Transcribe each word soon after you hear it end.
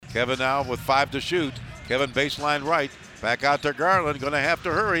Kevin now with 5 to shoot. Kevin baseline right. Back out to Garland. Going to have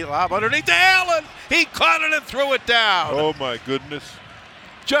to hurry. Lob underneath to Allen. He caught it and threw it down. Oh, my goodness.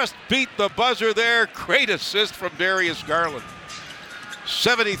 Just beat the buzzer there. Great assist from Darius Garland.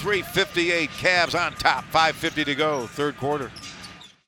 73-58. Cavs on top. 5:50 to go. Third quarter.